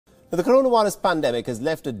The coronavirus pandemic has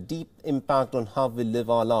left a deep impact on how we live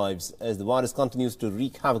our lives. As the virus continues to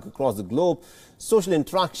wreak havoc across the globe, social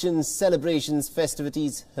interactions, celebrations,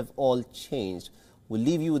 festivities have all changed. We'll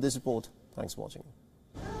leave you with this report. Thanks for watching.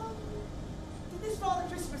 Did this Father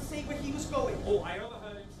Christmas say where he was going?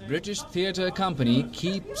 British theatre company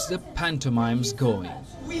keeps the pantomimes going.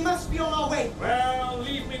 We must be on our way. Well,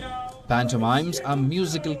 leave me now. Pantomimes are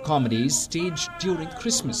musical comedies staged during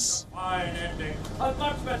Christmas. Fine ending.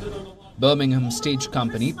 Much better than the one. Birmingham stage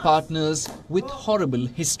company partners with horrible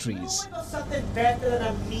histories. Something better than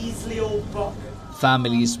a measly old book.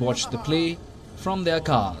 Families watch the play from their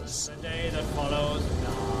cars. The day that follows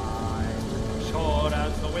night, short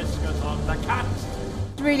as the whiskers on the cat.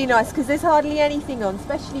 It's really nice because there's hardly anything on,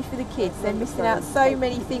 especially for the kids. They're missing out so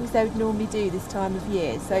many things they would normally do this time of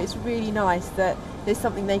year. So it's really nice that there's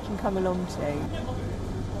something they can come along to.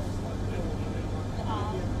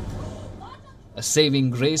 A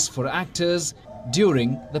saving grace for actors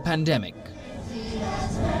during the pandemic.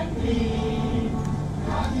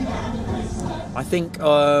 I think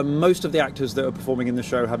most of the actors that are performing in the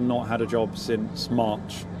show have not had a job since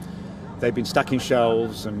March. They've been stacking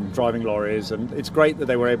shelves and driving lorries, and it's great that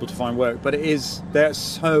they were able to find work, but they're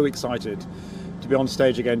so excited to be on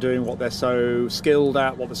stage again, doing what they're so skilled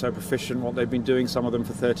at, what they're so proficient, what they've been doing, some of them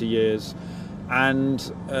for 30 years. And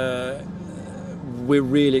we're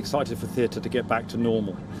really excited for theatre to get back to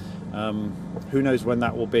normal. Who knows when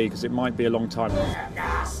that will be, because it might be a long time.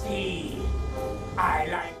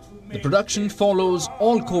 The production follows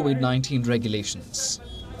all COVID-19 regulations.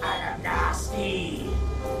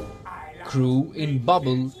 Crew in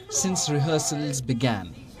bubble since rehearsals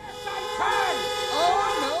began.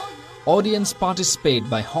 Audience participate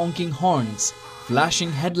by honking horns, flashing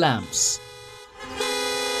headlamps.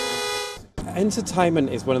 Entertainment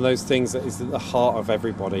is one of those things that is at the heart of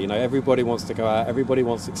everybody. You know, everybody wants to go out, everybody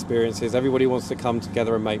wants experiences, everybody wants to come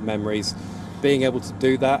together and make memories. Being able to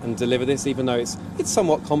do that and deliver this, even though it's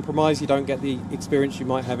somewhat compromised, you don't get the experience you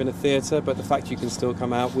might have in a theatre, but the fact you can still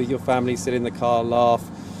come out with your family, sit in the car, laugh,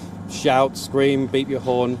 shout, scream, beep your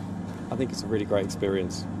horn, I think it's a really great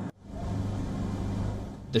experience.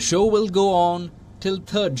 The show will go on till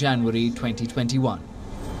 3rd January 2021.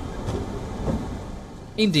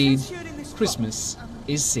 Indeed, Christmas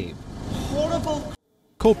is saved. Horrible.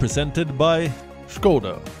 Co-presented by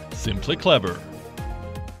Skoda. Simply clever.